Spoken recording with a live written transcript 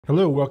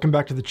Hello, welcome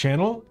back to the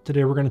channel.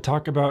 Today we're going to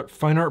talk about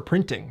fine art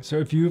printing. So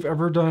if you've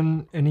ever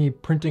done any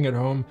printing at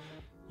home,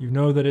 you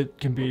know that it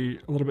can be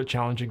a little bit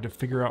challenging to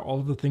figure out all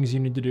of the things you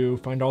need to do,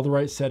 find all the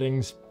right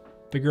settings,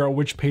 figure out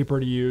which paper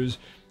to use,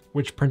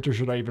 which printer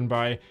should I even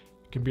buy. It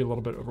can be a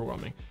little bit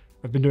overwhelming.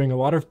 I've been doing a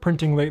lot of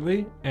printing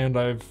lately and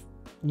I've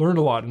learned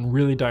a lot and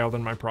really dialed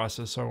in my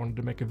process. So I wanted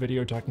to make a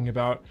video talking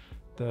about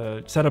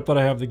the setup that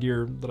I have, the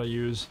gear that I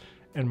use,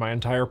 and my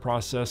entire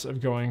process of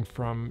going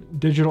from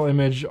digital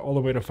image all the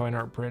way to fine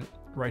art print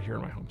right here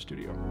in my home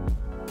studio.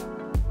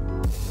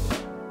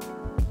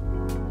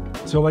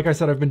 So like I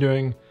said, I've been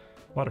doing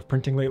a lot of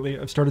printing lately.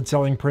 I've started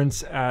selling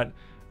prints at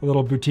a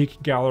little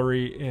boutique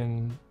gallery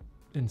in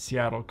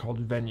Seattle called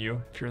Venue.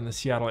 If you're in the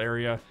Seattle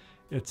area,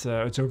 it's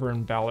over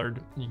in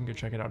Ballard. You can go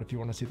check it out if you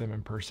want to see them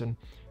in person.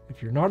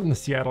 If you're not in the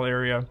Seattle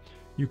area,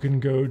 you can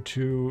go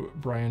to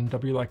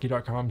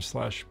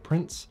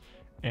brianwleckie.com/prints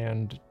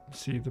and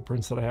see the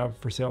prints that I have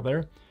for sale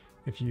there.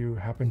 If you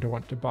happen to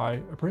want to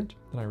buy a print,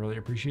 then I really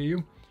appreciate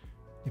you.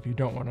 If you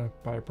don't want to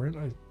buy a print,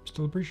 I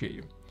still appreciate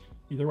you.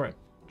 Either way,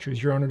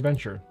 choose your own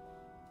adventure.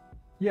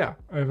 Yeah,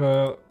 I've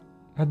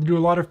had to do a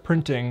lot of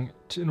printing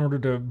in order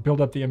to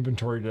build up the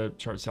inventory to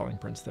start selling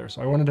prints there.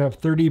 So I wanted to have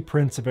 30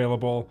 prints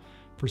available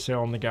for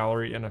sale in the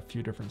gallery in a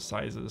few different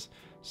sizes.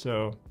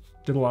 So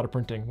did a lot of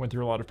printing, went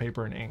through a lot of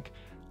paper and ink,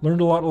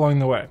 learned a lot along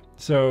the way.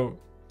 So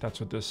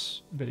that's what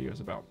this video is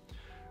about.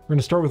 We're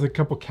gonna start with a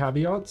couple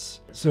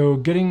caveats. So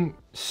getting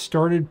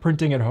started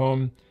printing at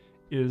home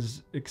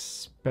is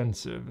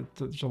expensive.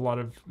 There's a lot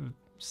of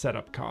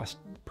setup cost.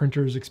 The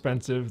printer is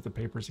expensive, the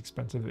paper's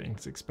expensive, the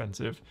ink's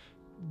expensive.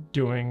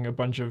 Doing a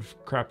bunch of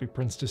crappy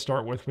prints to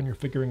start with when you're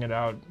figuring it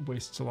out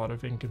wastes a lot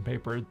of ink and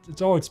paper.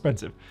 It's all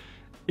expensive.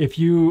 If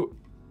you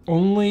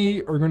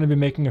only are gonna be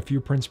making a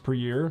few prints per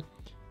year,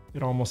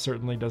 it almost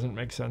certainly doesn't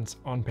make sense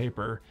on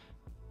paper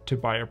to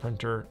buy a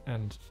printer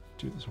and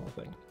do this whole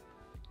thing.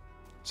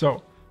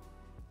 So,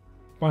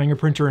 buying a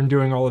printer and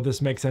doing all of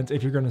this makes sense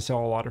if you're going to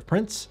sell a lot of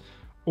prints,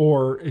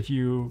 or if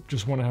you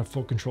just want to have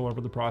full control over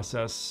the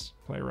process,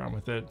 play around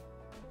with it,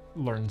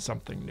 learn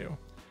something new.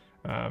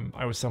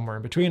 I was somewhere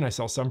in between. I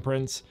sell some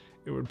prints.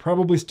 It would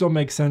probably still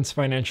make sense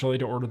financially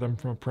to order them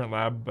from a print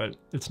lab, but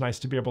it's nice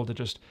to be able to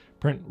just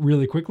print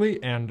really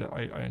quickly, and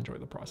I enjoy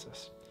the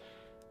process.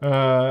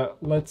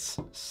 Let's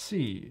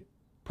see.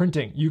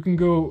 Printing. You can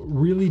go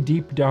really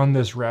deep down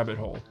this rabbit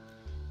hole.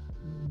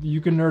 You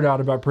can nerd out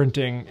about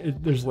printing.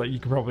 You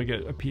can probably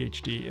get a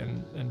PhD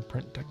in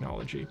print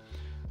technology.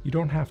 You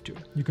don't have to.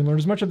 You can learn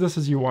as much of this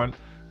as you want,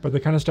 but the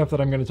kind of stuff that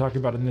I'm going to talk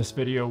about in this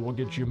video will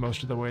get you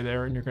most of the way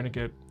there, and you're going to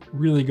get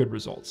really good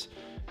results.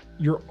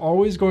 You're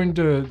always going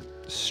to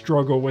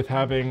struggle with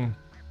having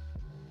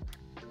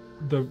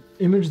the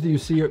image that you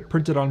see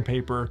printed on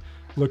paper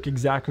look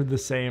exactly the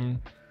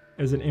same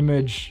as an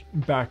image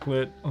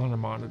backlit on a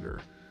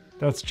monitor.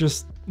 That's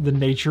just the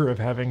nature of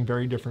having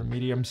very different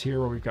mediums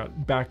here, where we've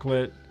got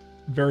backlit,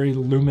 very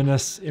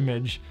luminous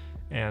image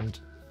and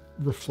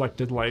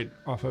reflected light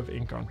off of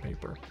ink on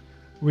paper.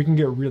 We can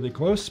get really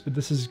close, but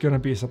this is going to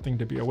be something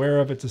to be aware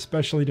of. It's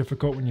especially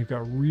difficult when you've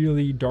got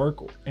really dark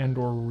and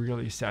or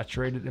really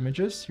saturated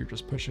images. You're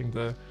just pushing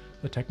the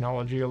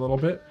technology a little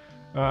bit.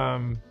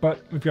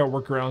 But we've got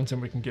workarounds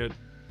and we can get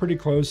pretty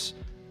close.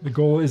 The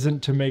goal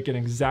isn't to make an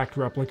exact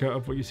replica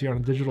of what you see on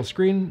a digital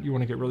screen. You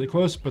want to get really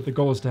close, but the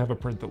goal is to have a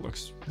print that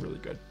looks really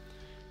good.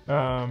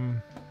 I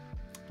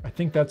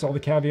think that's all the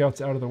caveats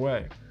out of the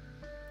way.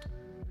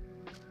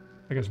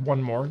 I guess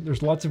one more.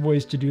 There's lots of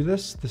ways to do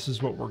this. This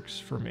is what works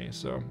for me.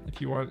 So if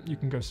you want, you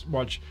can go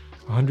watch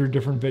 100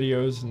 different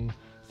videos and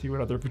see what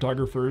other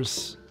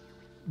photographers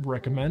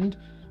recommend.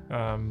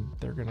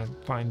 They're gonna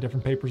find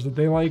different papers that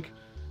they like.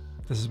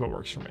 This is what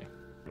works for me.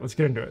 Let's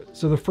get into it.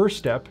 So the first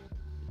step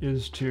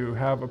is to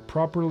have a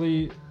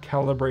properly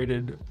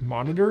calibrated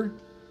monitor.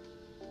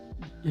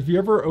 If you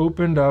ever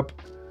opened up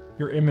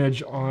your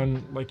image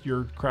on like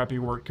your crappy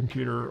work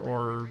computer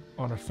or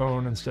on a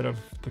phone instead of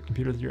the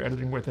computer that you're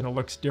editing with and it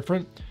looks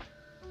different,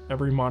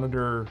 every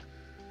monitor,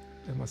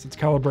 unless it's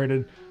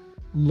calibrated,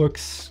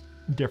 looks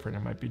different.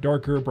 It might be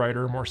darker,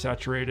 brighter, more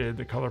saturated,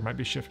 the color might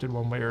be shifted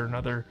one way or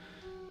another.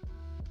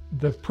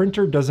 The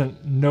printer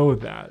doesn't know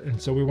that,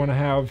 and so we want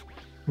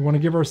to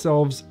give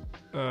ourselves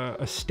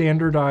a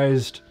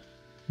standardized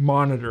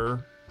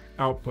monitor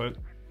output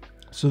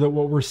so that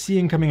what we're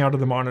seeing coming out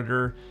of the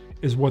monitor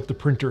is what the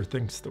printer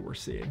thinks that we're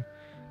seeing.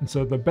 And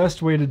so the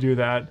best way to do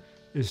that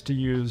is to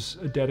use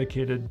a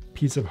dedicated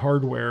piece of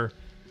hardware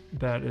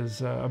that is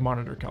a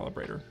monitor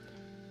calibrator.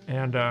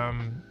 And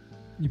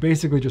you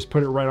basically just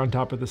put it right on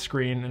top of the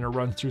screen and it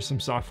runs through some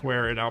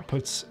software. It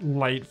outputs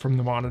light from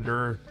the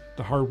monitor.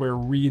 The hardware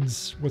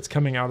reads what's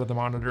coming out of the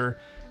monitor,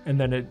 and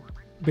then it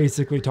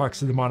basically talks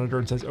to the monitor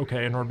and says,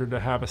 okay, in order to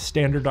have a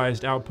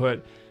standardized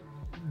output,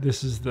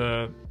 this is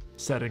the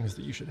settings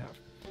that you should have.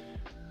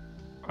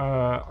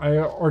 I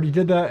already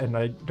did that, and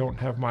I don't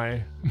have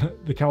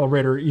the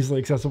calibrator easily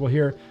accessible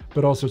here,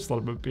 but also it's a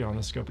little bit beyond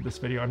the scope of this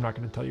video. I'm not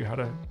going to tell you how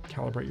to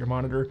calibrate your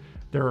monitor.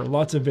 There are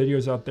lots of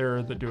videos out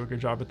there that do a good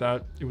job at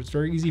that. It was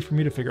very easy for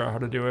me to figure out how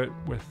to do it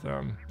with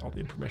all the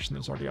information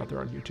that's already out there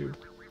on YouTube.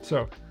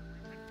 So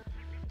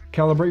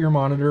calibrate your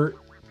monitor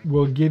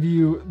will give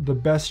you the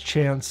best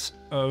chance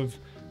of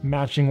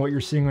matching what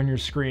you're seeing on your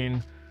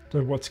screen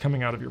to what's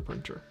coming out of your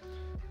printer.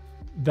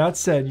 That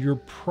said, you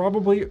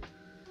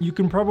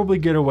can probably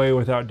get away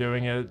without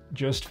doing it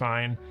just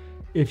fine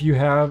if you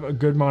have a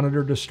good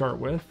monitor to start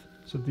with.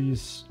 So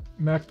these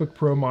MacBook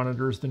Pro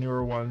monitors, the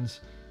newer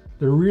ones,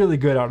 they're really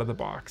good out of the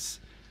box,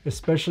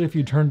 especially if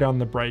you turn down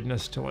the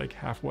brightness to like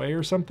halfway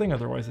or something.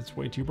 Otherwise it's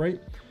way too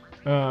bright.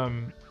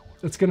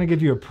 It's going to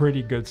give you a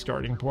pretty good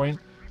starting point.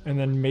 And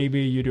then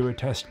maybe you do a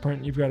test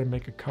print. You've got to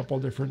make a couple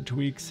different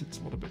tweaks. It's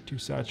a little bit too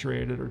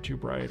saturated or too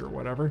bright or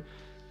whatever.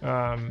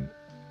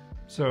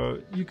 So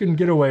you can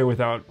get away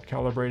without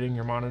calibrating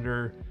your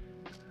monitor.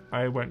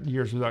 I went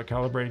years without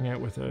calibrating it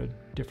with a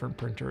different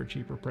printer, a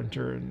cheaper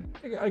printer, and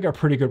I got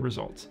pretty good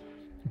results.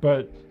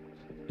 But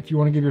if you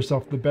want to give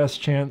yourself the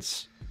best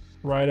chance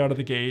right out of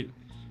the gate,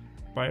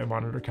 buy a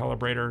monitor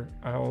calibrator.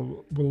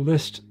 Will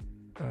list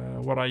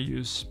what I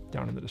use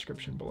down in the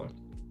description below.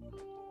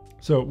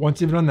 So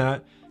once you've done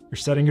that, you're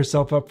setting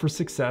yourself up for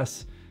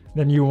success.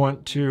 Then you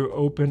want to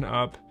open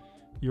up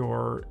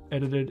your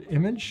edited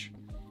image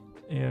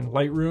in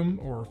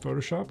Lightroom or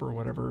Photoshop or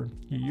whatever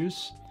you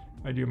use.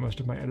 I do most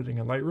of my editing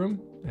in Lightroom,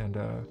 and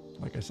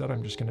like I said,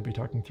 I'm just going to be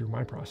talking through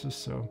my process,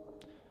 so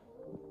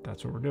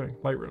that's what we're doing,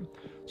 Lightroom.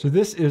 So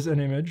this is an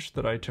image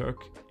that I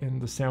took in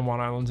the San Juan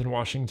Islands in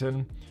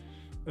Washington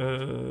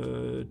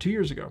 2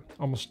 years ago,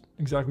 almost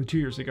exactly 2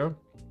 years ago,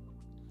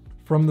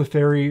 from the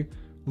ferry,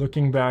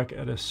 looking back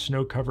at a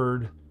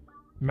snow-covered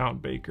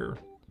Mount Baker,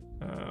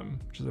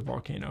 which is a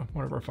volcano,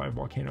 one of our 5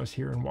 volcanoes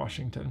here in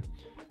Washington.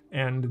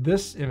 And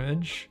this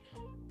image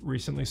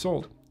recently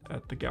sold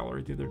at the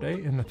gallery the other day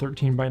in a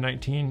 13 by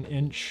 19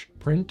 inch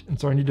print. And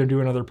so I need to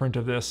do another print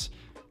of this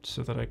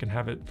so that I can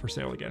have it for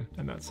sale again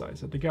in that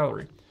size at the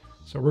gallery.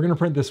 So we're going to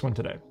print this one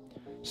today.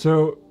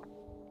 So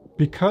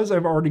because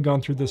I've already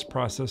gone through this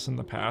process in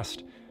the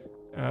past,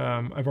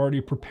 I've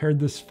already prepared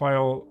this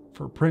file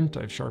for print.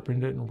 I've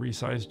sharpened it and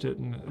resized it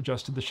and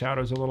adjusted the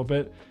shadows a little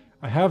bit.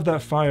 I have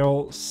that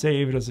file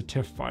saved as a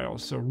TIFF file.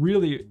 So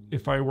really,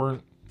 if I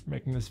weren't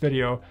making this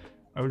video,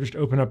 I would just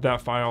open up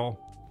that file,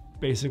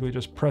 basically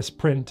just press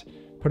print,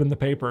 put in the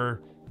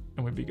paper,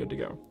 and we'd be good to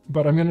go.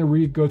 But I'm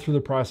gonna go through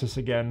the process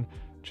again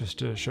just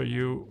to show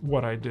you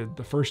what I did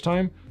the first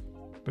time.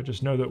 But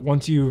just know that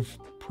once you've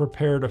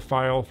prepared a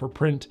file for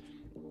print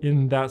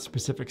in that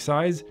specific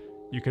size,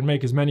 you can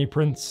make as many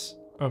prints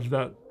of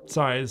that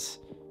size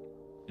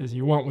as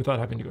you want without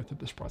having to go through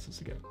this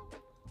process again.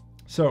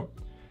 So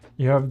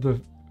you have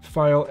the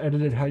file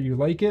edited how you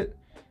like it.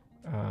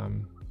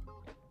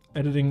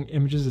 Editing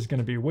images is going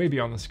to be way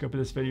beyond the scope of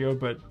this video,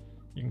 but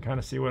you can kind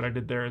of see what I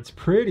did there. It's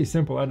pretty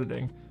simple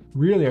editing.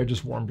 Really, I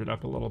just warmed it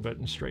up a little bit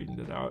and straightened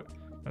it out.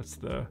 That's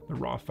the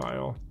raw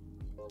file.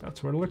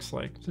 That's what it looks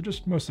like. So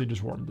mostly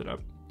just warmed it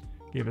up.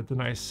 Gave it the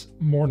nice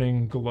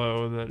morning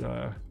glow that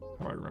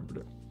how I remembered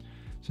it.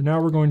 So now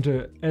we're going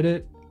to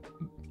edit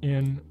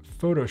in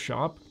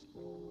Photoshop.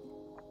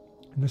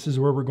 And this is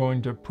where we're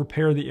going to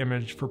prepare the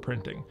image for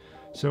printing.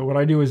 So what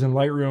I do is in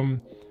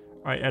Lightroom,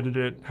 I edit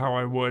it how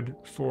I would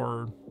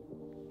for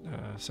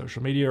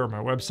social media or my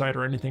website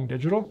or anything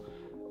digital.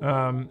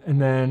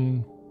 And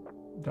then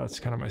that's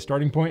kind of my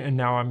starting point. And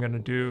now I'm going to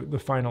do the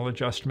final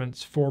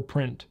adjustments for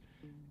print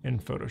in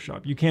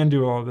Photoshop. You can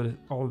do all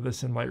of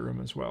this in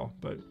Lightroom as well,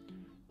 but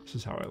this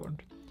is how I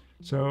learned.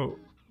 So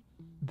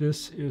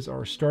this is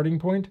our starting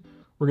point.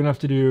 We're going to have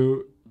to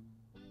do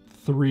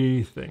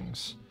 3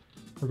 things.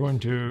 We're going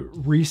to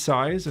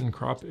resize and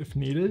crop if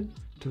needed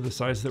to the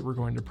size that we're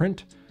going to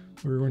print.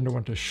 We're going to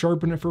want to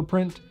sharpen it for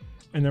print,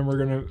 and then we're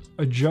going to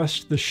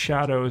adjust the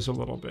shadows a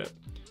little bit.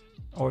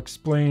 I'll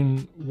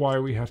explain why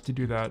we have to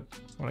do that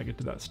when I get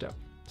to that step.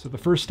 So the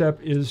first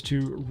step is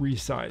to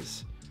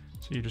resize.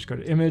 So you just go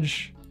to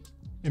image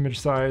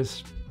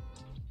size.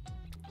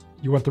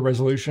 You want the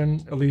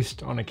resolution, at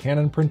least on a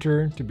Canon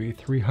printer, to be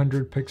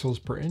 300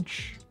 pixels per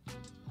inch.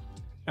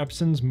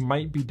 Epsons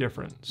might be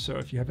different. So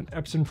if you have an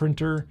Epson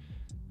printer,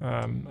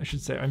 I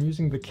should say I'm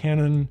using the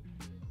Canon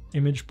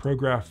Image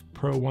Prograph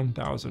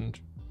Pro-1000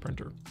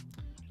 printer.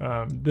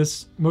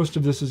 Most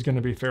of this is going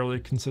to be fairly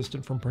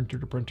consistent from printer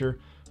to printer,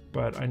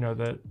 but I know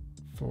that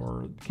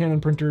for Canon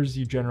printers,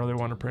 you generally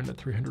want to print at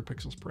 300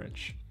 pixels per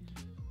inch.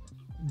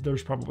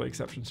 There's probably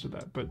exceptions to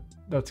that, but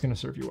that's going to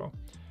serve you well.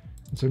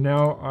 And so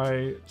now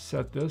I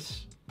set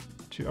this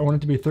to, I want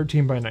it to be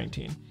 13 by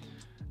 19.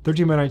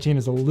 13 by 19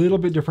 is a little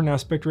bit different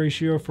aspect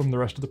ratio from the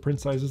rest of the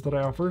print sizes that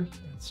I offer.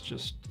 It's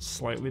just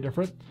slightly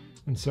different.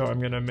 And so I'm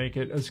going to make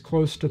it as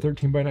close to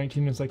 13 by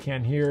 19 as I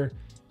can here,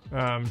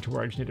 to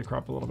where I just need to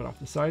crop a little bit off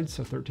the sides.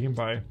 So 13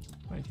 by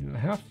 19 and a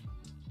half.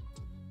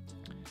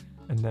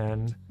 And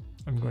then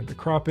I'm going to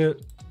crop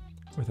it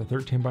with a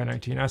 13 by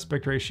 19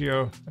 aspect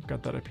ratio. I've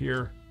got that up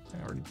here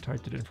I already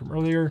typed it in from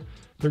earlier,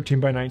 13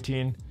 by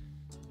 19.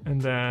 And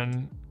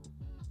then,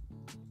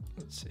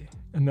 let's see,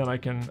 and then I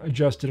can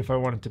adjust it if I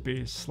want it to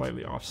be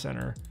slightly off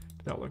center.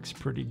 That looks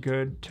pretty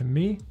good to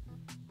me.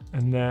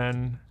 And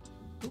then,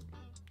 oh,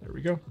 there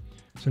we go.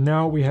 So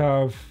now we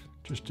have,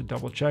 just to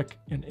double check,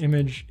 an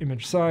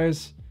image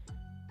size,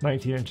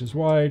 19 inches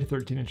wide,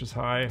 13 inches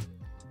high,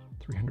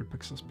 300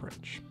 pixels per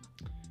inch.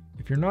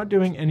 If you're not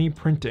doing any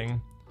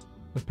printing,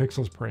 the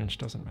pixels per inch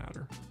doesn't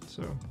matter.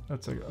 So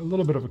that's a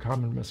little bit of a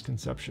common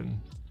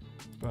misconception,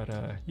 but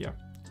yeah,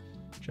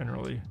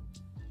 generally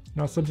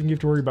not something you have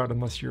to worry about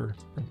unless you're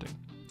printing.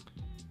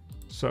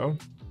 So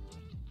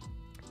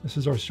this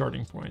is our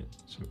starting point.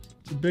 So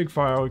it's a big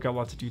file, we've got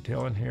lots of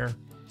detail in here.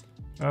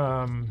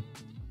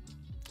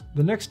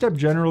 The next step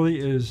generally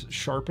is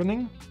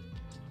sharpening.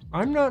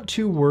 I'm not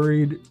too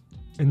worried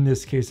in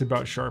this case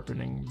about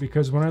sharpening,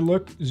 because when I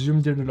look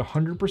zoomed in at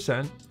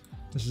 100%,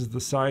 this is the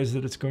size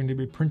that it's going to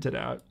be printed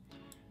at,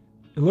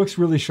 it looks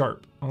really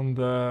sharp on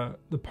the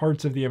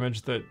parts of the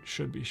image that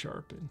should be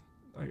sharp.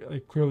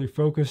 I clearly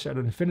focused at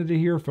infinity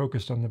here,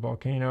 focused on the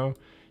volcano.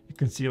 You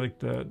can see like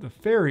the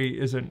fairy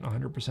isn't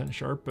 100%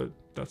 sharp, but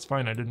that's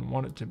fine. I didn't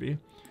want it to be.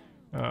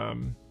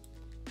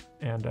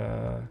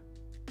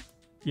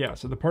 Yeah,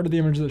 so the part of the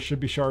image that should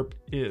be sharp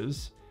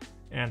is,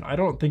 and I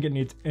don't think it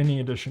needs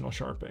any additional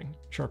sharpening.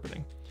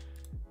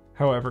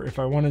 However, if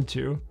I wanted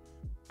to,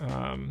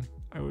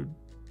 I would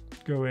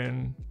go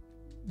in.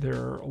 There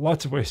are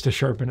lots of ways to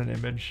sharpen an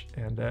image,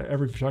 and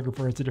every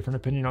photographer has a different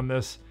opinion on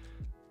this.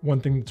 One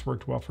thing that's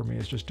worked well for me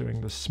is just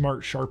doing the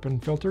Smart Sharpen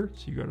filter.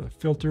 So you go to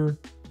Filter,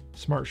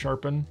 Smart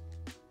Sharpen,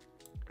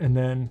 and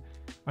then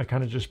I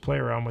kind of just play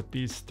around with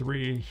these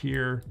three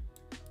here,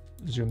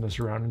 zoom this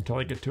around until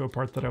I get to a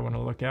part that I want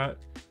to look at.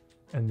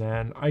 And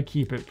then I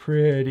keep it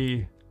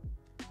pretty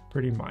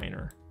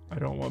minor. I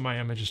don't want my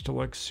images to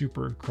look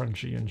super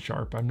crunchy and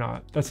sharp.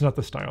 That's not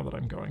the style that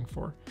I'm going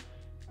for.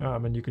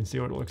 And you can see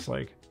what it looks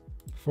like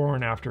before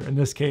and after. In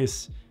this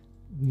case,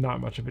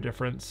 not much of a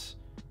difference.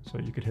 So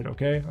you could hit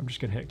OK. I'm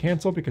just going to hit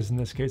cancel because in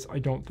this case, I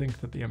don't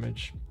think that the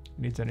image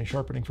needs any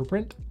sharpening for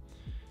print.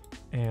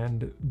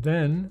 And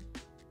then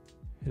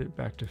hit it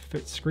back to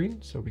fit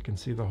screen so we can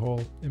see the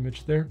whole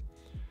image there.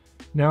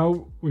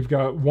 Now we've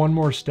got one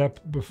more step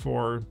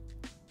before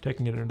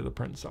taking it into the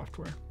print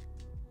software.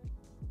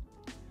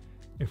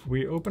 If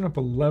we open up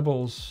a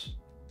levels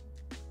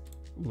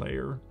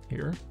layer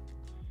here,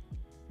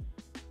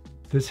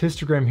 this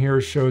histogram here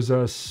shows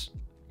us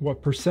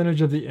what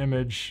percentage of the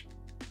image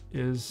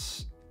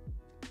is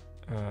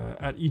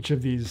at each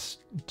of these,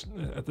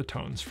 at the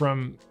tones,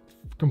 from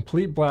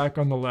complete black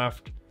on the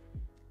left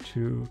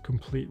to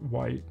complete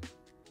white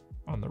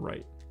on the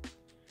right.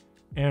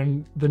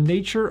 And the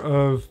nature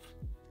of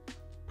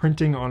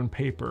printing on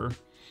paper,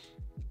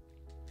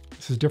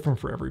 this is different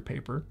for every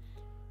paper,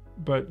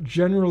 but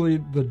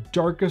generally the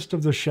darkest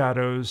of the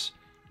shadows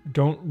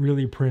don't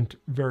really print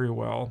very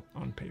well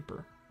on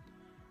paper.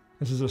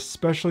 This is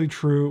especially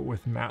true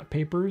with matte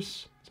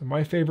papers. So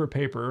my favorite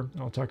paper,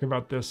 and I'll talk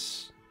about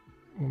this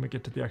when we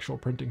get to the actual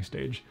printing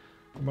stage.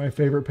 My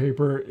favorite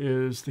paper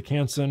is the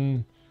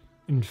Canon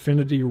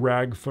Infinity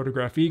Rag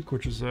Photographique,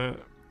 which is a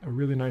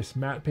really nice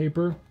matte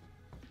paper.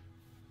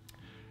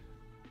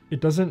 It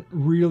doesn't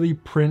really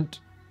print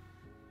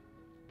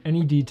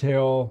any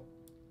detail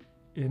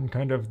in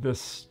kind of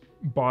this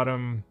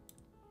bottom,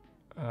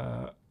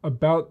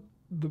 about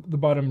the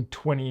bottom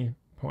 20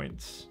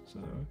 points. So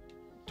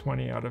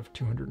 20 out of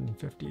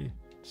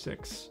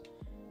 256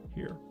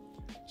 here.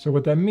 So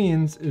what that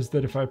means is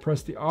that if I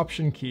press the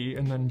Option key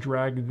and then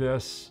drag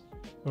this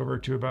over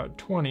to about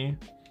 20,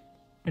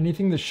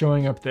 anything that's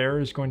showing up there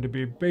is going to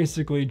be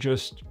basically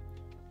just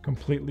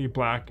completely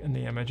black in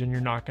the image, and you're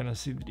not going to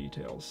see the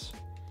details.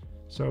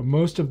 So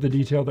most of the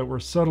detail that we're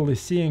subtly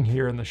seeing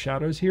here in the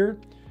shadows here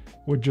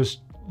would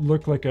just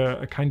look like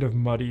a kind of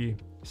muddy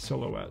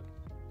silhouette.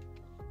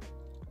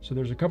 So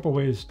there's a couple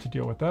ways to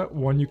deal with that.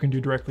 One you can do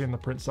directly in the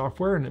print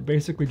software, and it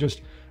basically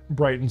just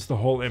brightens the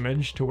whole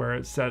image to where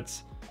it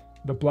sets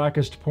the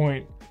blackest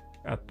point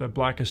at the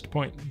blackest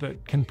point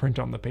that can print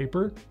on the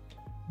paper.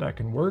 That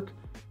can work.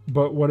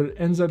 But what it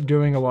ends up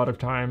doing a lot of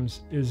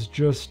times is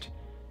just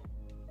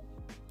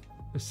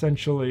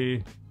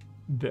essentially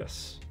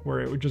this,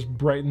 where it would just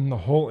brighten the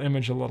whole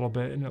image a little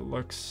bit and it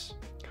looks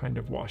kind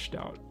of washed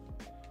out.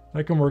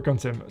 That can work on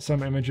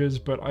some images,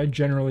 but I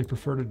generally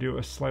prefer to do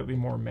a slightly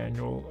more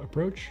manual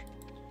approach.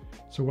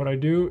 So what I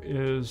do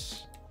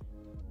is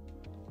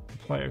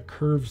apply a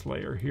curves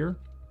layer here,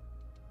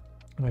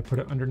 and I put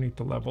it underneath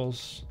the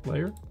levels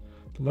layer.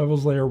 The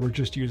levels layer we're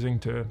just using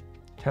to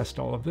test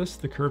all of this.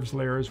 The curves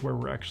layer is where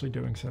we're actually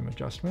doing some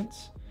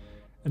adjustments.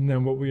 And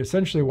then what we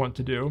essentially want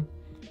to do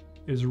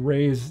is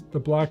raise the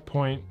black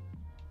point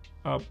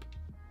up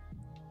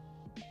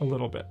a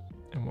little bit.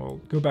 And we'll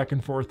go back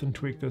and forth and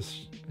tweak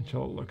this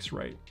until it looks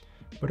right.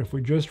 But if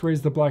we just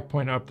raise the black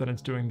point up, then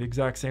it's doing the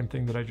exact same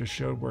thing that I just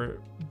showed, where it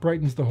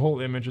brightens the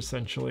whole image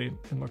essentially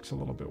and looks a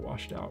little bit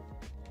washed out.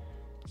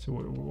 So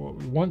what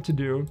we want to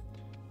do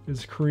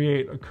is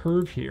create a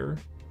curve here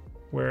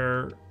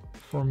where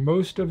for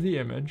most of the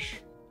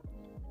image,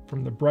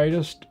 from the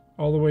brightest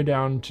all the way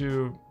down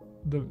to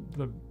the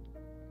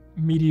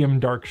medium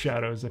dark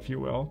shadows, if you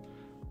will,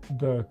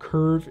 the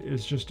curve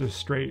is just a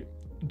straight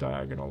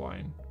diagonal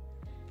line.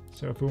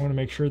 So if we want to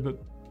make sure that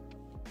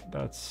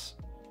that's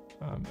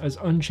as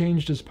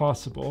unchanged as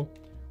possible,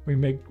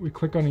 we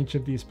click on each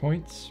of these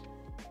points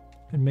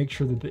and make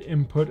sure that the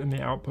input and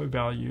the output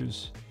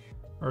values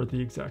are the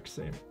exact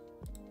same.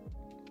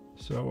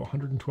 So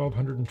 112,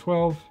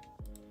 112,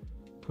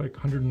 click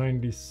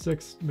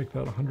 196, make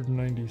that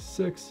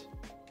 196.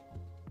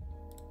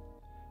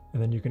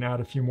 And then you can add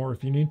a few more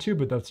if you need to,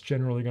 but that's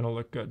generally going to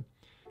look good.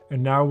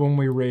 And now when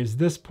we raise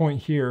this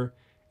point here,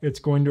 it's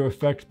going to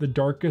affect the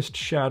darkest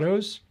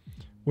shadows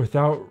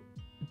without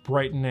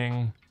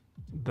brightening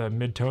the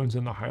midtones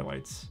and the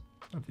highlights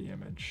of the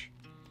image.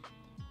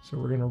 So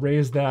we're going to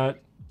raise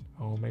that,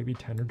 oh, maybe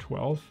 10 or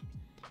 12,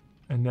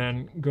 and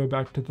then go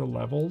back to the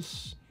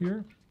levels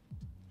here.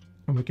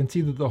 And we can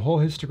see that the whole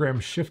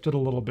histogram shifted a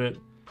little bit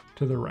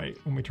to the right.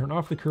 When we turn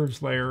off the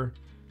curves layer,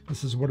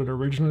 this is what it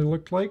originally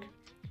looked like.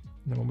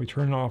 And then when we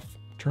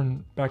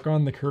turn back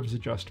on the curves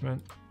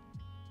adjustment,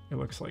 it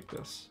looks like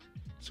this.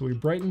 So we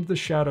brightened the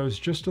shadows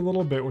just a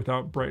little bit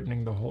without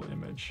brightening the whole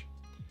image.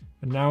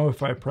 And now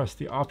if I press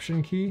the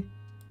Option key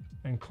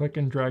and click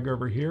and drag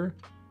over here,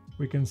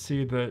 we can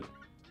see that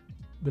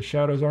the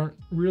shadows aren't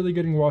really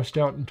getting washed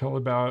out until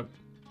about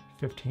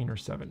 15 or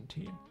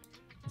 17.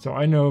 So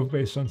I know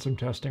based on some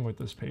testing with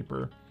this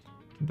paper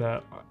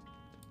that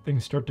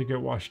things start to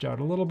get washed out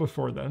a little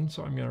before then.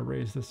 So I'm going to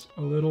raise this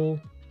a little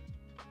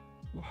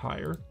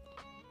higher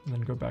and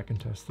then go back and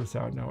test this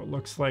out. Now it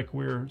looks like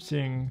we're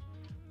seeing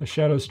the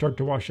shadows start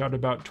to wash out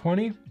about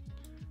 20,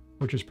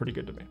 which is pretty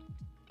good to me.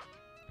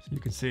 So you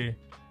can see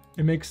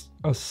it makes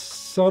a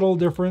subtle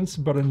difference,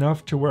 but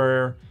enough to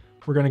where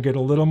we're going to get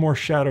a little more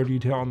shadow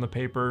detail on the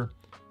paper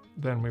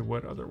than we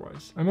would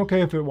otherwise. I'm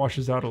okay if it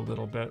washes out a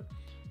little bit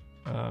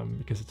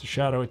because it's a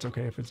shadow. It's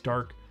okay if it's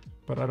dark,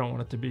 but I don't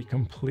want it to be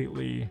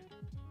completely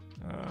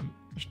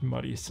just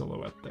muddy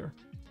silhouette there.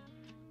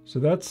 So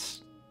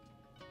that's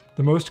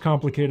the most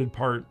complicated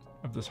part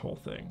of this whole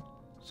thing.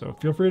 So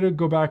feel free to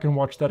go back and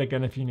watch that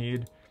again if you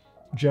need.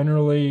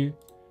 Generally,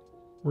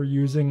 we're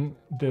using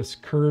this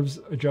curves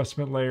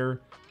adjustment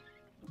layer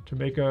to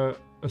make a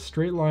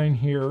straight line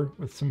here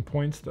with some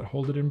points that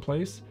hold it in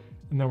place,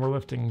 and then we're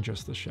lifting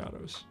just the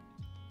shadows.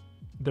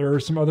 There are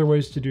some other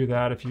ways to do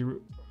that. If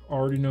you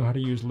already know how to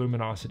use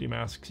luminosity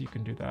masks, you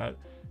can do that.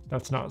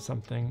 That's not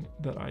something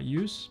that I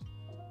use.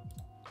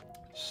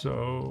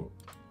 So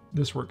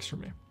this works for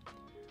me.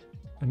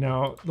 And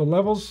now the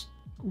levels,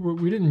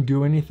 we didn't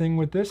do anything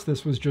with this.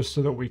 This was just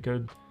so that we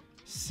could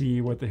see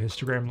what the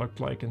histogram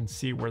looked like and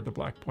see where the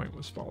black point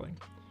was falling.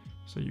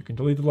 So you can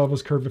delete the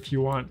levels curve if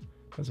you want,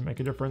 doesn't make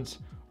a difference,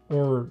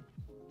 or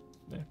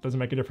it doesn't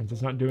make a difference,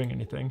 it's not doing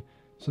anything.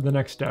 So the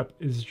next step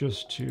is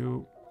just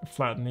to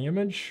flatten the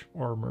image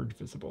or merge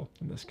visible.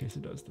 In this case,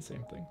 it does the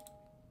same thing.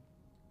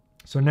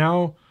 So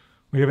now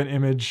we have an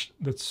image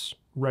that's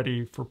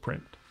ready for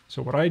print.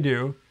 So what I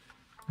do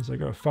is I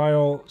go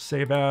File,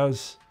 Save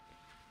As,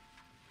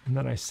 and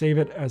then I save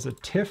it as a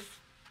TIFF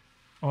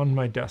on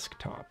my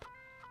desktop.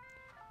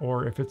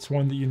 Or if it's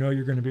one that you know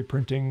you're going to be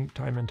printing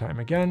time and time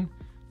again,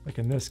 like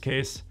in this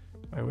case,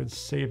 I would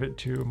save it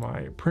to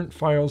my print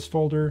files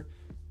folder,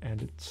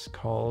 and it's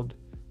called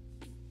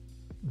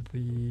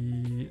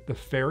the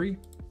Fairy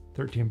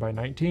 13 by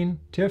 19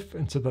 TIFF.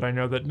 And so that I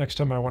know that next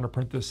time I want to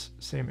print this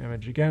same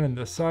image again in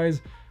this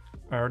size,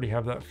 I already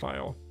have that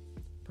file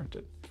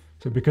printed.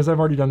 So because I've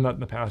already done that in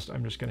the past,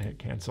 I'm just going to hit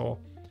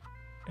cancel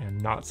and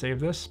not save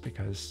this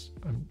because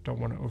I don't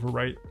want to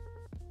overwrite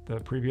the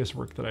previous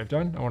work that I've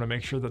done. I want to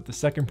make sure that the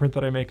second print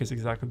that I make is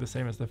exactly the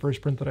same as the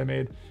first print that I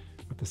made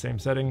with the same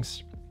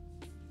settings.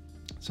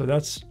 So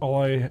that's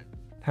all I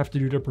have to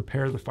do to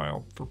prepare the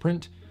file for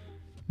print.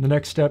 The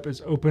next step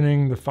is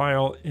opening the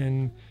file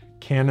in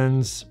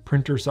Canon's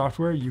printer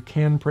software. You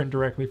can print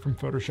directly from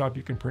Photoshop.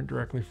 You can print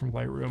directly from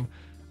Lightroom.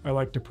 I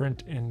like to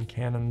print in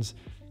Canon's,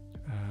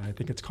 I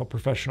think it's called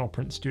Professional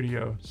Print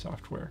Studio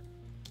software.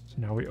 So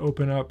now we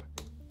open up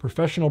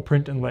Professional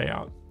Print and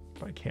Layout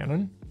by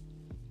Canon.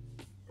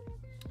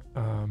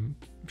 I'm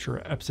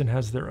sure Epson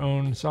has their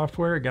own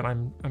software. Again,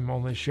 I'm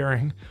only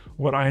sharing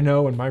what I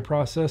know in my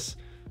process.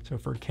 So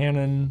for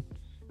Canon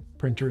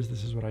printers,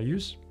 this is what I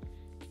use.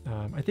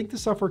 I think the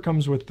software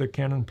comes with the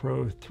Canon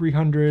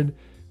Pro-300,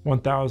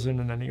 1000,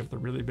 and any of the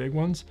really big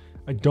ones.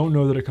 I don't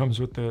know that it comes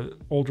with the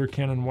older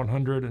Canon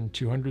 100 and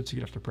 200, so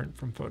you'd have to print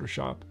from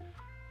Photoshop.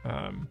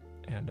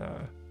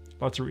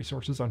 Lots of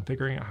resources on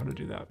figuring out how to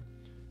do that.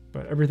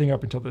 But everything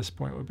up until this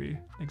point would be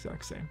the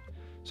exact same.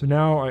 So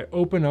now I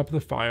open up the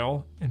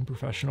file in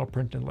Professional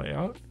Print and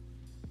Layout.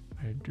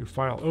 I do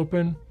File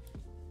Open.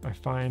 I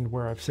find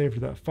where I've saved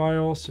that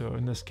file. So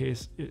in this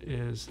case, it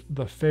is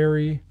the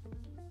Fairy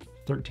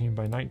 13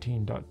 by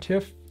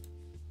 19.tiff.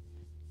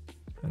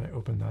 And I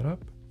open that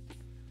up.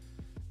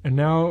 And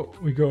now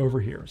we go over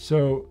here.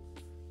 So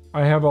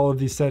I have all of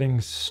these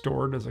settings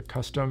stored as a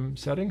custom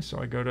setting. So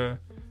I go to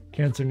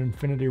Canson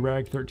Infinity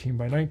Rag 13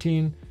 by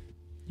 19.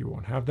 you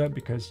won't have that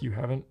because you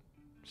haven't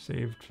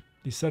saved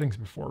these settings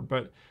before.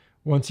 But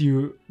once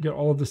you get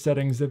all of the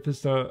settings, if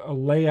it's a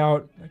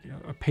layout, like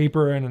a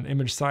paper and an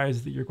image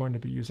size that you're going to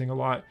be using a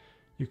lot,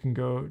 you can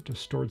go to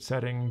stored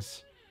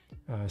settings,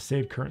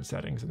 save current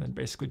settings, and then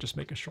basically just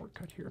make a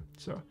shortcut here.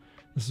 So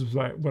this is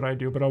what I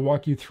do, but I'll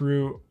walk you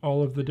through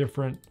all of the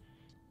different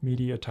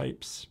media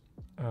types,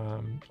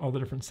 all the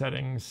different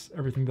settings,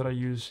 everything that I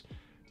use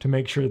to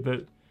make sure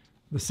that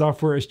the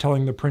software is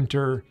telling the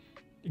printer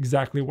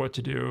exactly what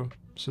to do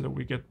so that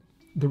we get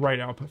the right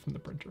output from the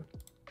printer.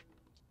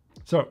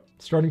 So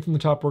starting from the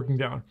top, working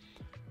down,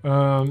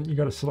 you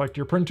got to select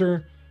your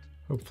printer.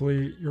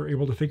 Hopefully you're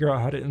able to figure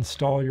out how to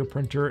install your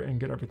printer and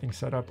get everything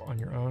set up on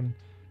your own.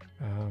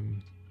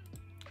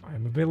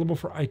 I'm available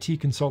for IT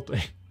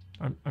consulting.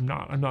 I'm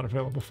not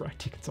available for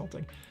IT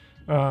consulting,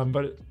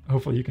 but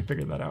hopefully you can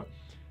figure that out.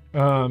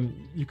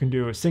 You can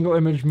do a single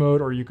image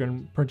mode, or you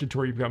can print it to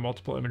where you've got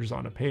multiple images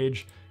on a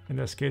page. In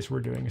this case,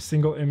 we're doing a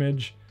single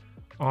image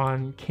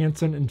on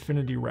Canon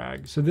Infinity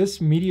Rag. So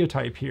this media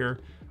type here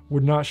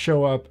would not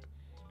show up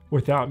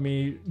without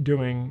me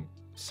doing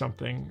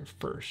something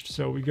first.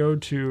 So we go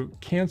to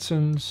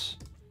Canon's,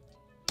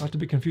 not to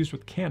be confused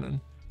with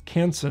Canon,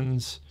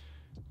 Canon's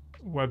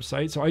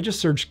website. So I just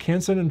searched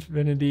Canon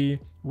Infinity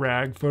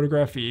Rag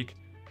Photographique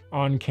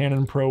on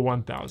Canon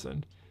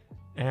Pro-1000.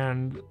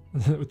 And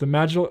with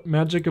the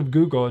magic of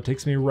Google, it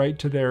takes me right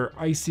to their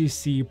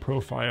ICC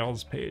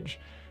profiles page,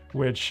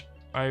 which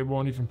I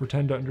won't even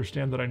pretend to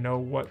understand that I know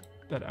what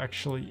that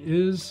actually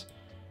is.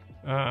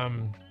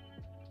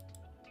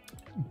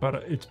 But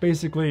it's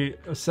basically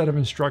a set of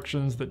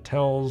instructions that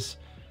tells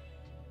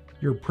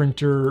your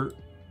printer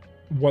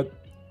what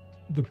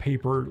the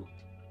paper,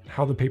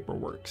 how the paper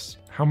works,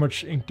 how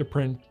much ink to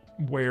print,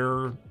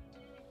 where,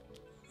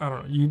 I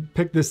don't know, you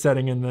pick this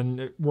setting and then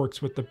it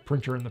works with the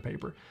printer and the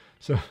paper.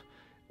 So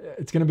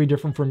it's going to be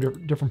different from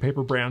different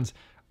paper brands.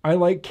 I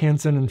like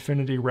Canon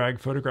Infinity Rag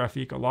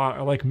Photographique a lot.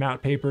 I like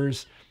matte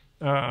papers.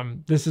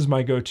 This is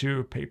my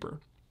go-to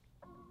paper.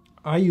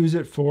 I use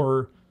it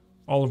for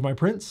all of my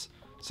prints.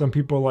 Some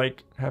people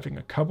like having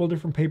a couple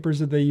different papers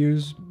that they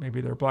use. Maybe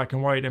their black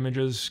and white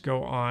images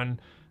go on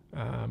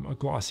a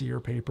glossier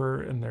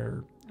paper, and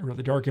their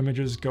really dark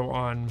images go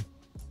on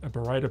a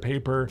Baryta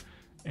paper,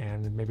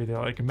 and maybe they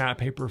like a matte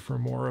paper for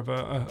more of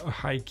a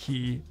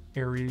high-key,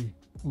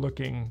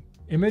 airy-looking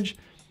image.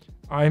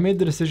 I made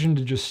the decision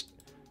to just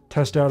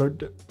test out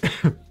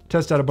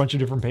a bunch of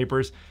different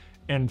papers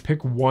and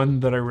pick one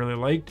that I really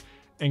liked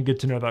and get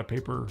to know that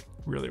paper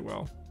really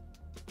well.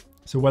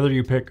 So whether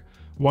you pick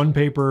one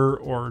paper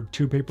or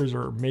two papers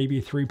or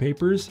maybe three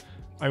papers,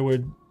 I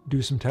would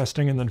do some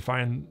testing and then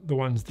find the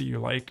ones that you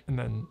like and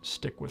then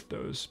stick with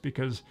those,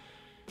 because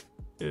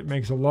it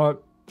makes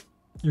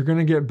you're going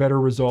to get better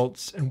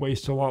results and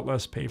waste a lot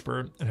less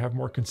paper and have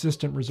more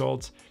consistent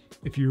results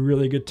if you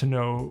really get to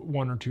know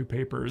one or two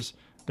papers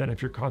than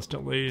if you're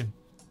constantly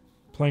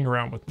playing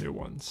around with new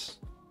ones.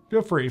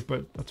 Feel free,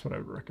 but that's what I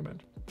would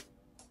recommend.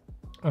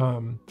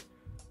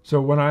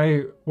 So when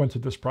I went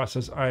through this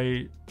process,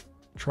 I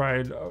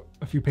tried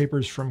a few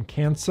papers from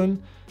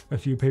Canon, a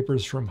few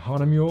papers from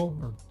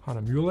Hahnemühle, or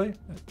Hahnemühle.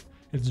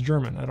 It's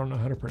German, I don't know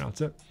how to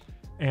pronounce it.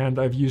 And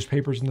I've used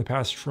papers in the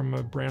past from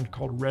a brand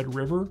called Red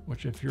River,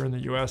 which if you're in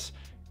the US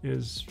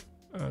is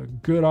a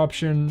good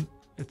option.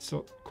 It's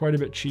quite a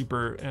bit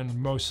cheaper and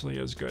mostly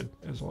as good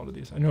as a lot of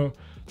these. I know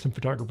some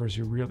photographers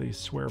who really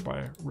swear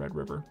by Red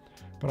River,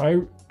 but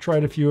I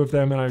tried a few of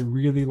them and I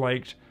really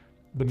liked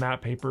the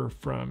matte paper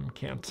from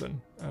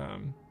Canon.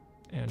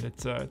 And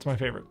it's my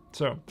favorite.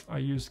 So I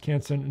used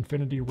Canon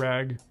Infinity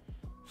Rag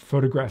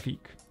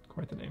Photographique,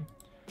 quite the name.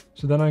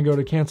 So then I go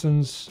to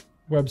Canon's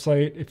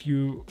website. If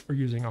you are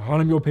using a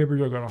Hahnemühle paper,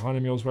 you'll go to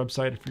Hahnemühle's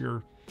website. If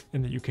you're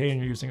in the UK and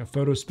you're using a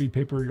PhotoSpeed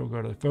paper, you'll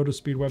go to the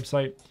PhotoSpeed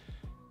website,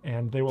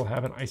 and they will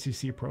have an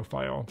ICC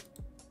profile.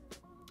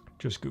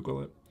 Just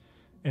Google it.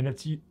 And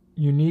it's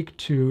unique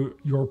to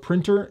your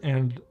printer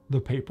and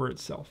the paper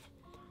itself.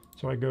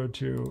 So I go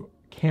to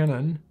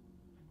Canon.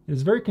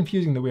 It's very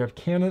confusing that we have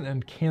Canon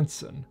and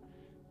Canson.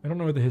 I don't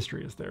know what the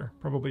history is there.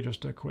 Probably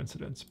just a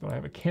coincidence. But I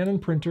have a Canon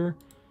printer,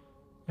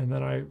 and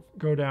then I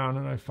go down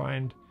and I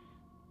find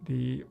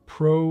the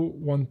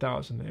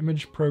Pro-1000, the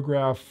Image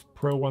Prograph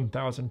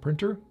Pro-1000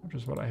 printer, which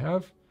is what I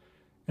have.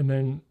 And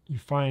then you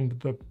find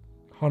the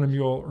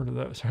Hahnemühle, or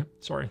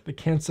the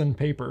Canson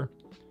paper.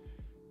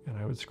 And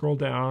I would scroll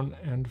down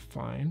and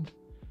find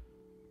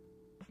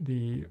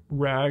the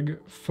Rag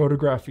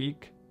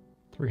Photographique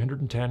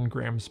 310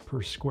 grams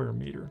per square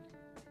meter.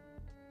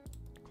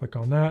 Click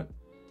on that,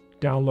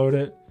 download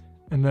it,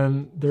 and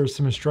then there's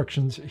some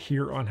instructions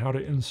here on how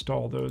to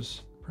install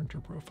those printer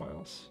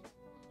profiles.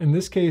 In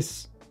this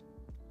case,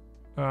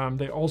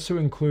 they also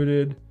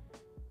included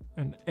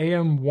an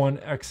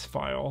AM1X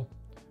file,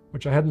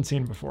 which I hadn't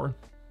seen before,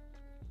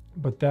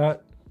 but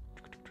that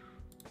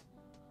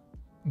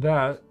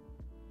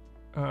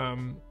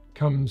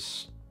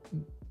comes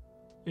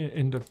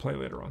into play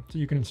later on. So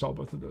you can install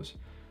both of those.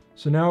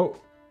 So now,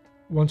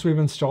 once we've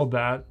installed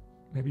that,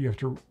 maybe you have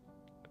to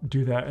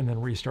do that and then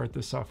restart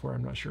this software.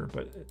 I'm not sure,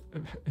 but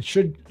it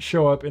should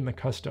show up in the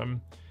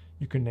custom.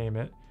 You can name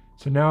it.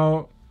 So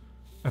now,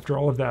 after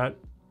all of that,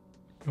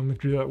 I only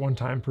have to do that one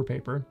time per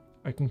paper.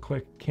 I can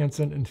click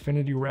Canon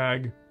Infinity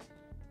Rag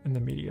in the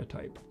media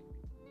type.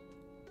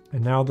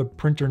 And now the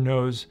printer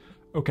knows,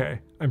 okay,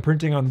 I'm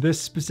printing on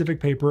this specific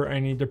paper. I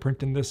need to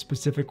print in this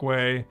specific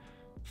way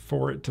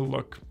for it to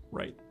look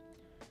right.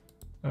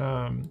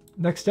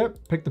 Next step,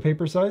 pick the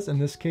paper size. In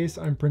this case,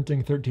 I'm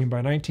printing 13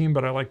 by 19,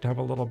 but I like to have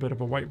a little bit of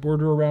a white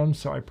border around,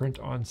 so I print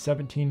on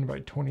 17 by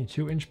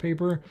 22 inch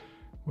paper,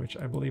 which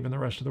I believe in the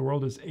rest of the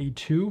world is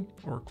A2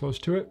 or close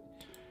to it.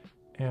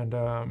 And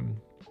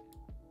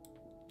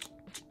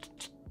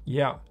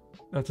yeah,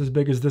 that's as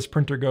big as this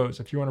printer goes.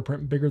 If you want to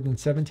print bigger than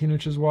 17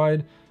 inches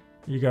wide,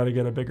 you got to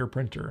get a bigger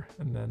printer,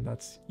 and then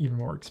that's even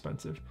more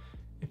expensive.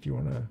 If you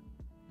want to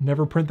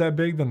never print that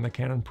big, then the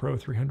Canon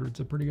Pro-300 is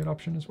a pretty good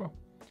option as well.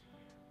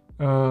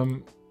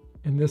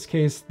 In this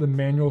case, the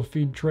manual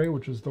feed tray,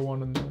 which is the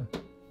one in the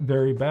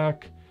very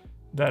back,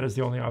 that is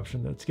the only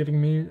option that it's giving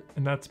me,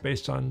 and that's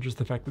based on just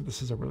the fact that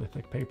this is a really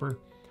thick paper.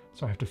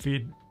 So I have to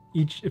feed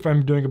each, if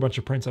I'm doing a bunch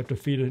of prints, I have to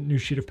feed a new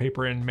sheet of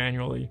paper in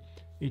manually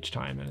each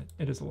time, and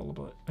it is a little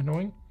bit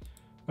annoying.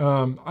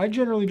 I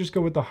generally just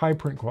go with the high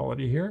print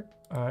quality here.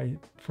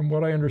 From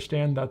what I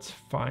understand, that's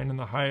fine, and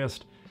the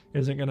highest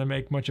isn't going to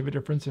make much of a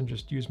difference, and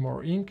just use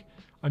more ink.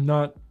 I'm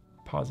not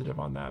positive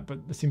on that, but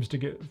it seems to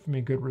give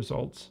me good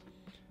results.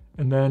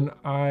 And then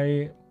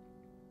I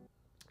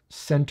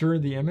center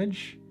the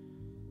image,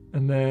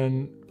 and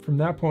then from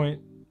that point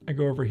I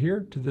go over here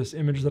to this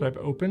image that I've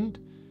opened,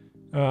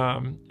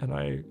 and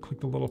I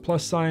click the little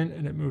plus sign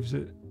and it moves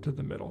it to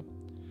the middle.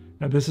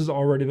 Now this is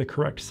already the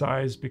correct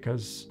size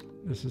because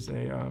this is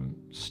a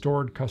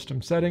stored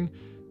custom setting,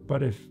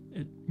 but if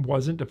it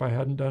wasn't, if I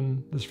hadn't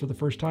done this for the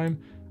first time,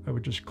 I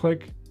would just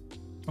click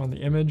on the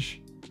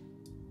image,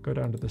 go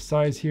down to the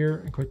size here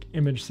and click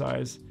image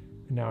size,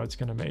 and now it's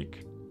going to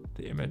make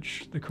the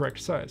image the correct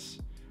size.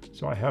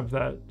 So I have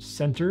that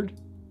centered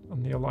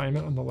on the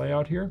alignment on the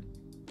layout here.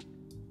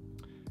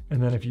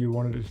 And then if you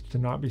wanted it to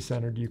not be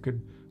centered, you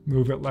could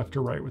move it left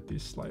or right with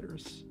these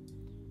sliders.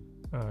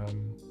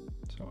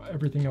 So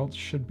everything else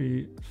should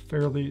be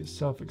fairly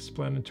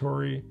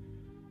self-explanatory.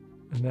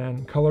 And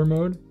then color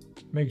mode,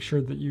 make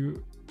sure that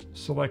you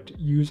select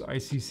use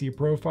ICC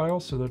profile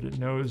so that it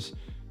knows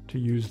to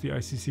use the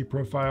ICC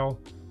profile.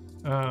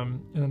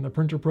 And then the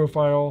printer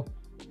profile,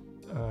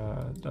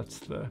 that's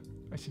the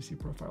ICC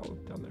profile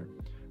down there.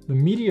 The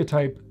media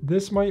type,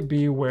 this might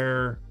be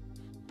where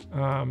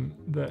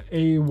the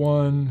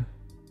A1,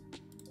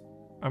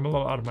 I'm a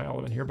little out of my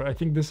element here, but I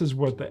think this is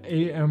what the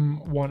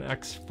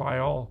AM1X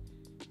file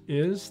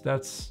is.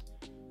 That's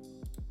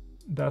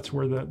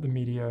where the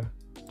media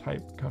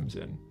type comes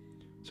in.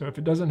 So if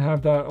it doesn't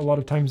have that, a lot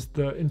of times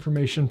the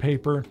information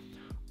paper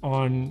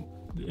on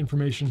the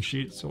information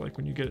sheet, so like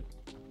when you get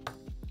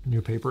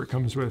new paper, it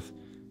comes with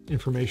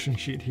information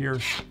sheet here.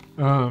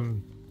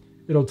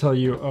 It'll tell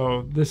you,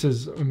 oh, this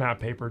is a map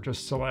paper,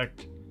 just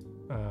select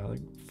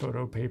like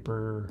photo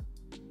paper,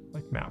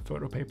 like map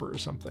photo paper or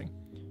something.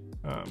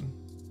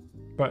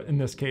 But in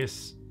this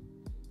case,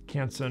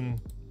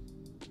 Canon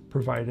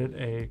provided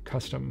a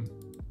custom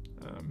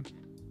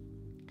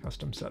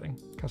setting,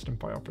 custom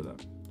file for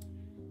that.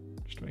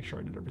 Just to make sure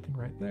I did everything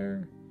right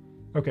there.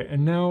 Okay,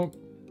 and now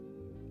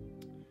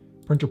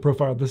printer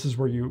profile, this is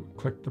where you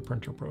click the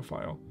printer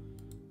profile.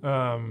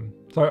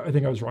 So I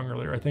think I was wrong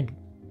earlier. I think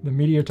the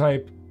media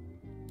type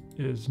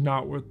is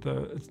not with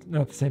it's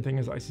not the same thing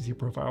as ICC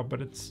profile,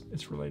 but it's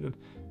related.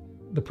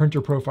 The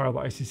printer profile,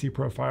 the ICC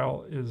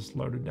profile, is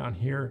loaded down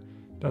here.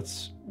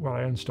 That's what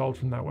I installed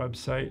from that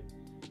website.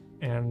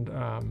 And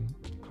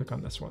click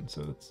on this one.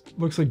 So it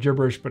looks like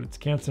gibberish, but it's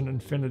Canon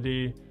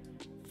Infinity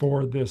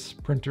for this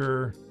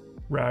printer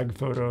rag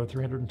photo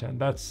 310.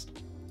 That's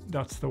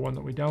the one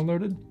that we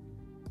downloaded.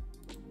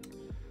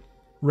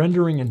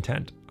 Rendering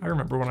intent. I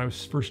remember when I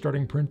was first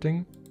starting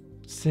printing,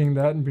 seeing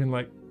that and being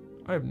like,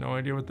 I have no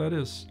idea what that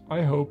is.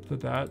 I hope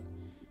that that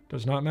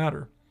does not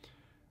matter.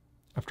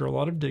 After a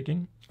lot of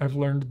digging, I've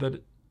learned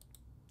that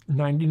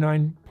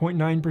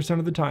 99.9%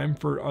 of the time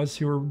for us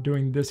who are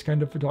doing this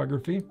kind of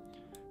photography,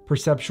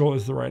 perceptual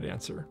is the right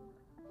answer.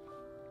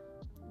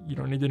 You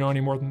don't need to know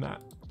any more than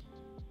that.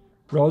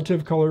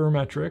 Relative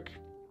colorimetric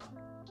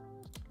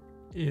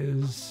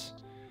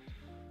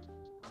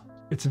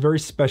it's a very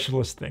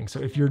specialist thing.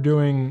 So if you're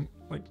doing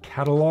like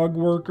catalog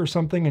work or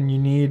something and you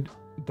need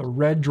the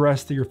red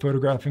dress that you're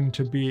photographing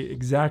to be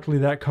exactly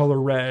that color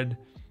red,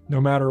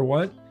 no matter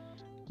what,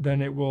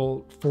 then it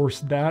will force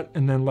that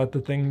and then let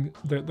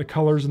the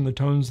colors and the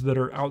tones that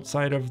are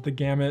outside of the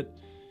gamut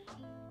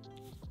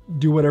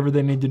do whatever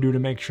they need to do to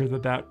make sure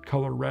that that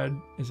color red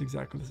is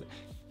exactly the same.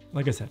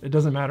 Like I said, it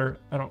doesn't matter.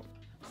 I don't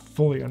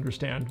fully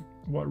understand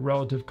what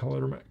relative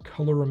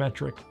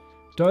colorimetric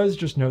does.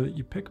 Just know that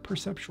you pick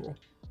perceptual,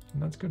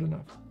 and that's good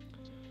enough.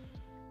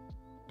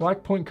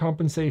 Black point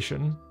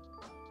compensation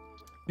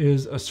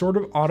is a sort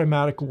of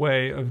automatic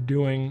way of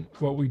doing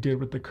what we did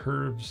with the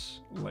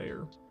curves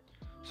layer.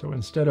 So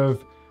instead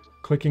of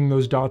clicking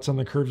those dots on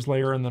the curves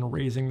layer and then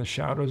raising the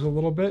shadows a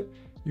little bit,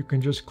 you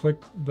can just click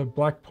the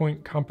black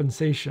point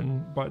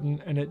compensation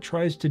button and it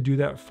tries to do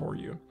that for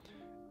you.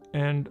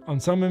 And on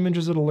some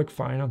images it'll look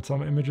fine, on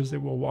some images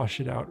it will wash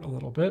it out a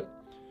little bit,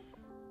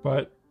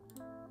 but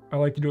I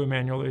like to do it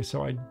manually,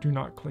 so I do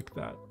not click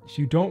that.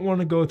 So you don't want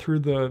to go through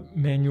the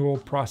manual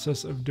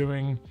process of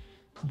doing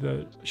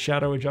the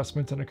shadow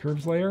adjustments in a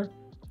curves layer.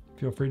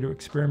 Feel free to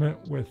experiment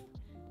with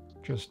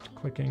just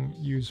clicking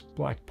use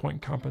black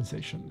point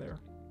compensation there.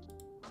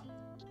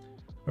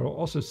 I will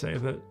also say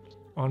that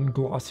on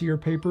glossier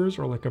papers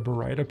or like a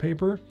Baryta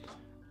paper,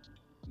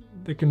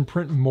 they can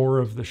print more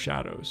of the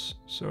shadows.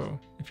 So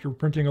if you're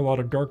printing a lot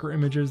of darker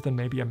images, then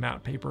maybe a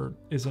matte paper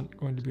isn't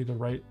going to be the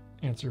right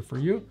answer for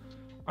you.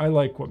 I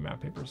like what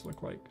matte papers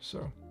look like,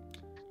 so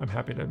I'm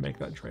happy to make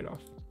that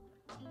trade-off.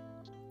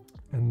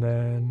 And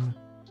then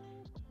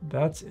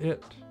that's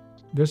it.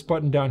 This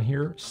button down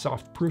here,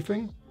 soft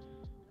proofing,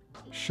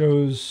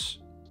 shows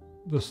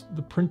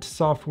the print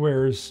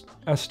software's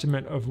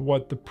estimate of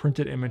what the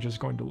printed image is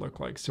going to look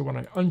like. So when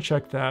I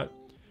uncheck that,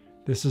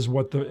 this is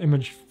what the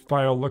image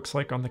file looks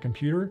like on the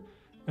computer.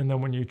 And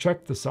then when you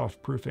check the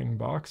soft proofing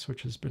box,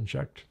 which has been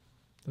checked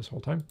this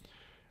whole time,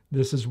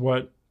 this is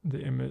what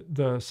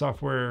the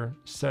software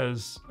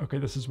says, okay,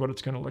 this is what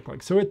it's going to look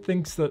like. So it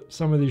thinks that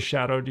some of these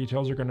shadow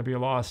details are going to be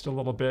lost a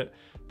little bit,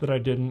 that I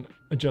didn't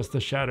adjust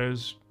the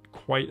shadows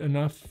quite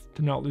enough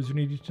to not lose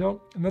any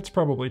detail. And that's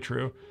probably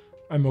true.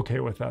 I'm okay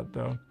with that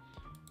though.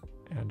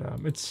 And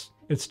it's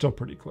still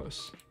pretty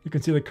close. You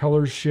can see the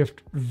colors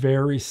shift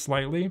very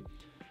slightly,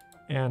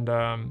 and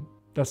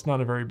that's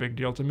not a very big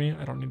deal to me.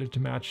 I don't need it to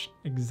match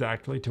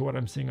exactly to what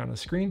I'm seeing on the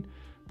screen,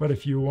 but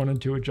if you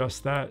wanted to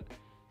adjust that,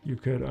 you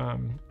could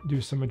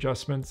do some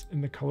adjustments in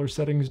the color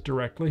settings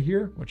directly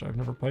here, which I've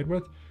never played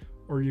with,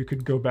 or you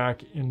could go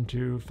back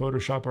into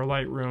Photoshop or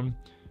Lightroom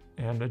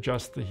and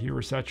adjust the hue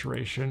or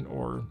saturation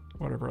or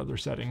whatever other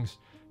settings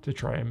to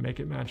try and make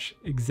it match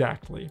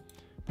exactly.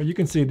 But you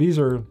can see these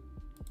are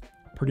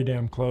pretty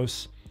damn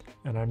close,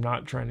 and I'm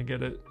not trying to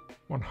get it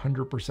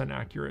 100%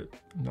 accurate.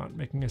 I'm not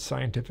making a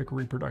scientific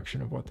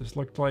reproduction of what this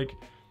looked like.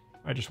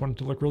 I just want it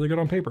to look really good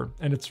on paper,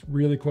 and it's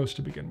really close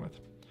to begin with.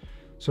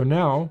 So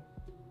now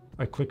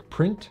I click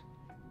print.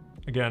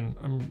 Again,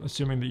 I'm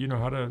assuming that you know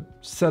how to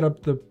set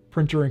up the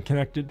printer and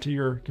connect it to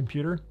your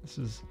computer. This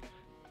is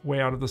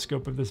way out of the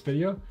scope of this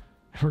video.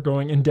 We're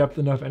going in depth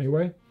enough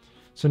anyway.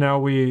 So now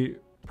we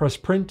press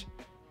print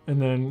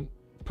and then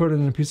put it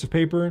in a piece of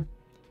paper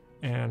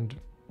and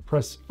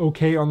press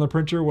OK on the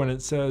printer when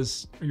it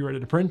says, are you ready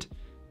to print?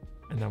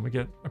 And then we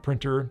get a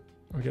print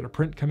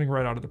coming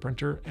right out of the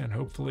printer, and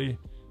hopefully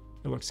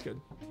it looks good.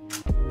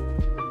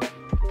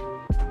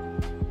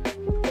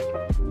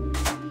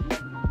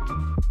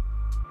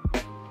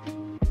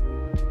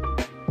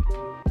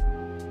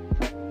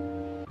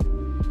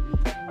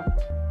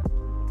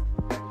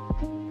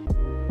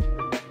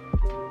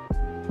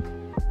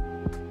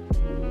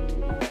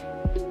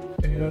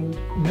 And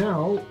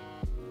now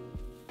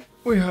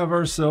we have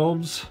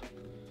ourselves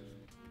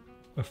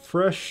a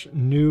fresh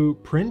new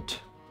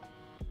print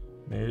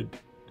made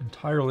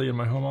entirely in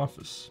my home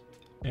office.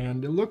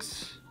 And it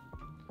looks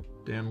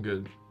damn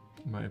good,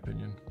 in my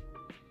opinion.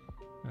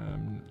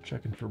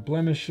 Checking for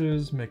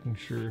blemishes, making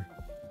sure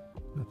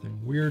nothing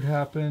weird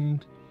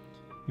happened.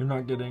 You're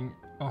not getting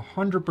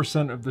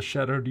 100% of the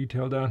shadow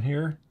detail down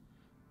here,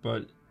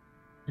 but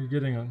you're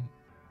getting a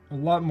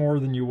lot more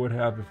than you would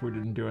have if we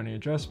didn't do any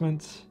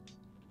adjustments.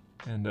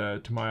 And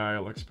to my eye,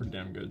 it looks pretty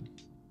damn good.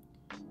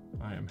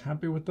 I am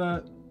happy with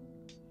that.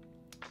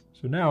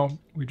 So now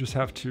we just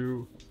have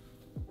to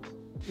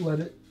let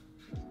it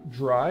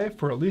dry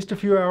for at least a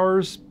few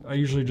hours. I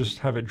usually just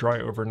have it dry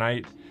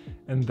overnight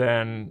and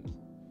then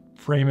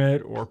frame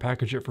it or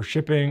package it for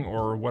shipping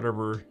or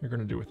whatever you're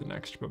gonna do with it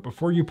next. But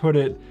before you put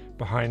it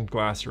behind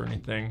glass or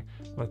anything,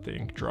 let the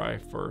ink dry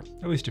for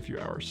at least a few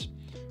hours.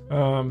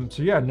 So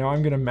yeah, now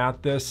I'm gonna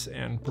mat this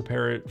and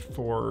prepare it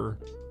for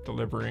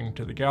delivering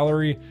to the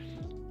gallery.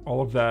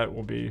 All of that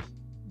will be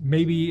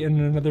maybe in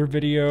another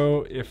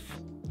video if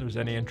there's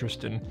any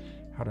interest in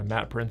how to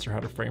matte prints or how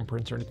to frame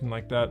prints or anything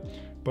like that.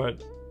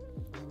 But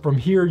from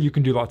here, you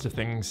can do lots of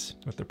things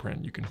with the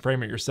print. You can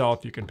frame it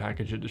yourself, you can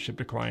package it to ship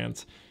to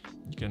clients,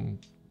 you can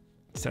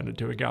send it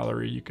to a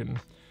gallery, you can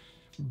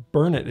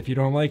burn it if you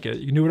don't like it,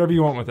 you can do whatever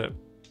you want with it.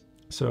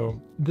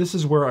 So this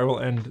is where I will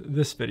end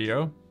this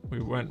video.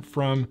 We went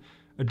from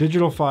a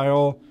digital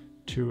file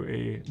to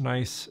a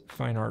nice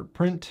fine art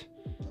print.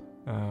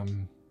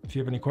 If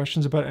you have any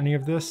questions about any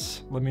of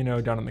this, let me know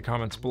down in the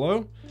comments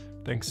below.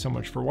 Thanks so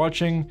much for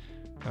watching.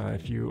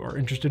 If you are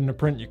interested in a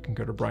print, you can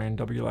go to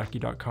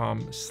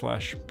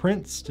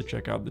brianwlackey.com/prints to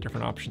check out the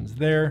different options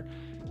there.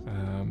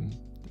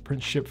 The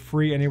prints ship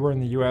free anywhere in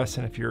the US,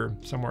 and if you're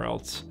somewhere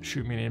else,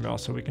 shoot me an email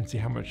so we can see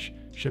how much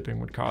shipping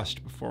would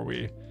cost before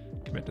we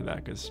commit to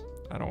that, because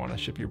I don't want to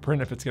ship you a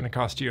print if it's going to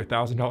cost you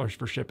 $1,000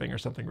 for shipping or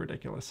something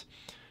ridiculous.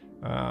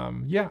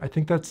 Yeah, I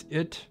think that's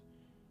it.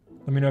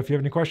 Let me know if you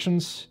have any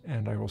questions,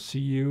 and I will see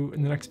you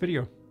in the next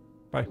video.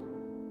 Bye.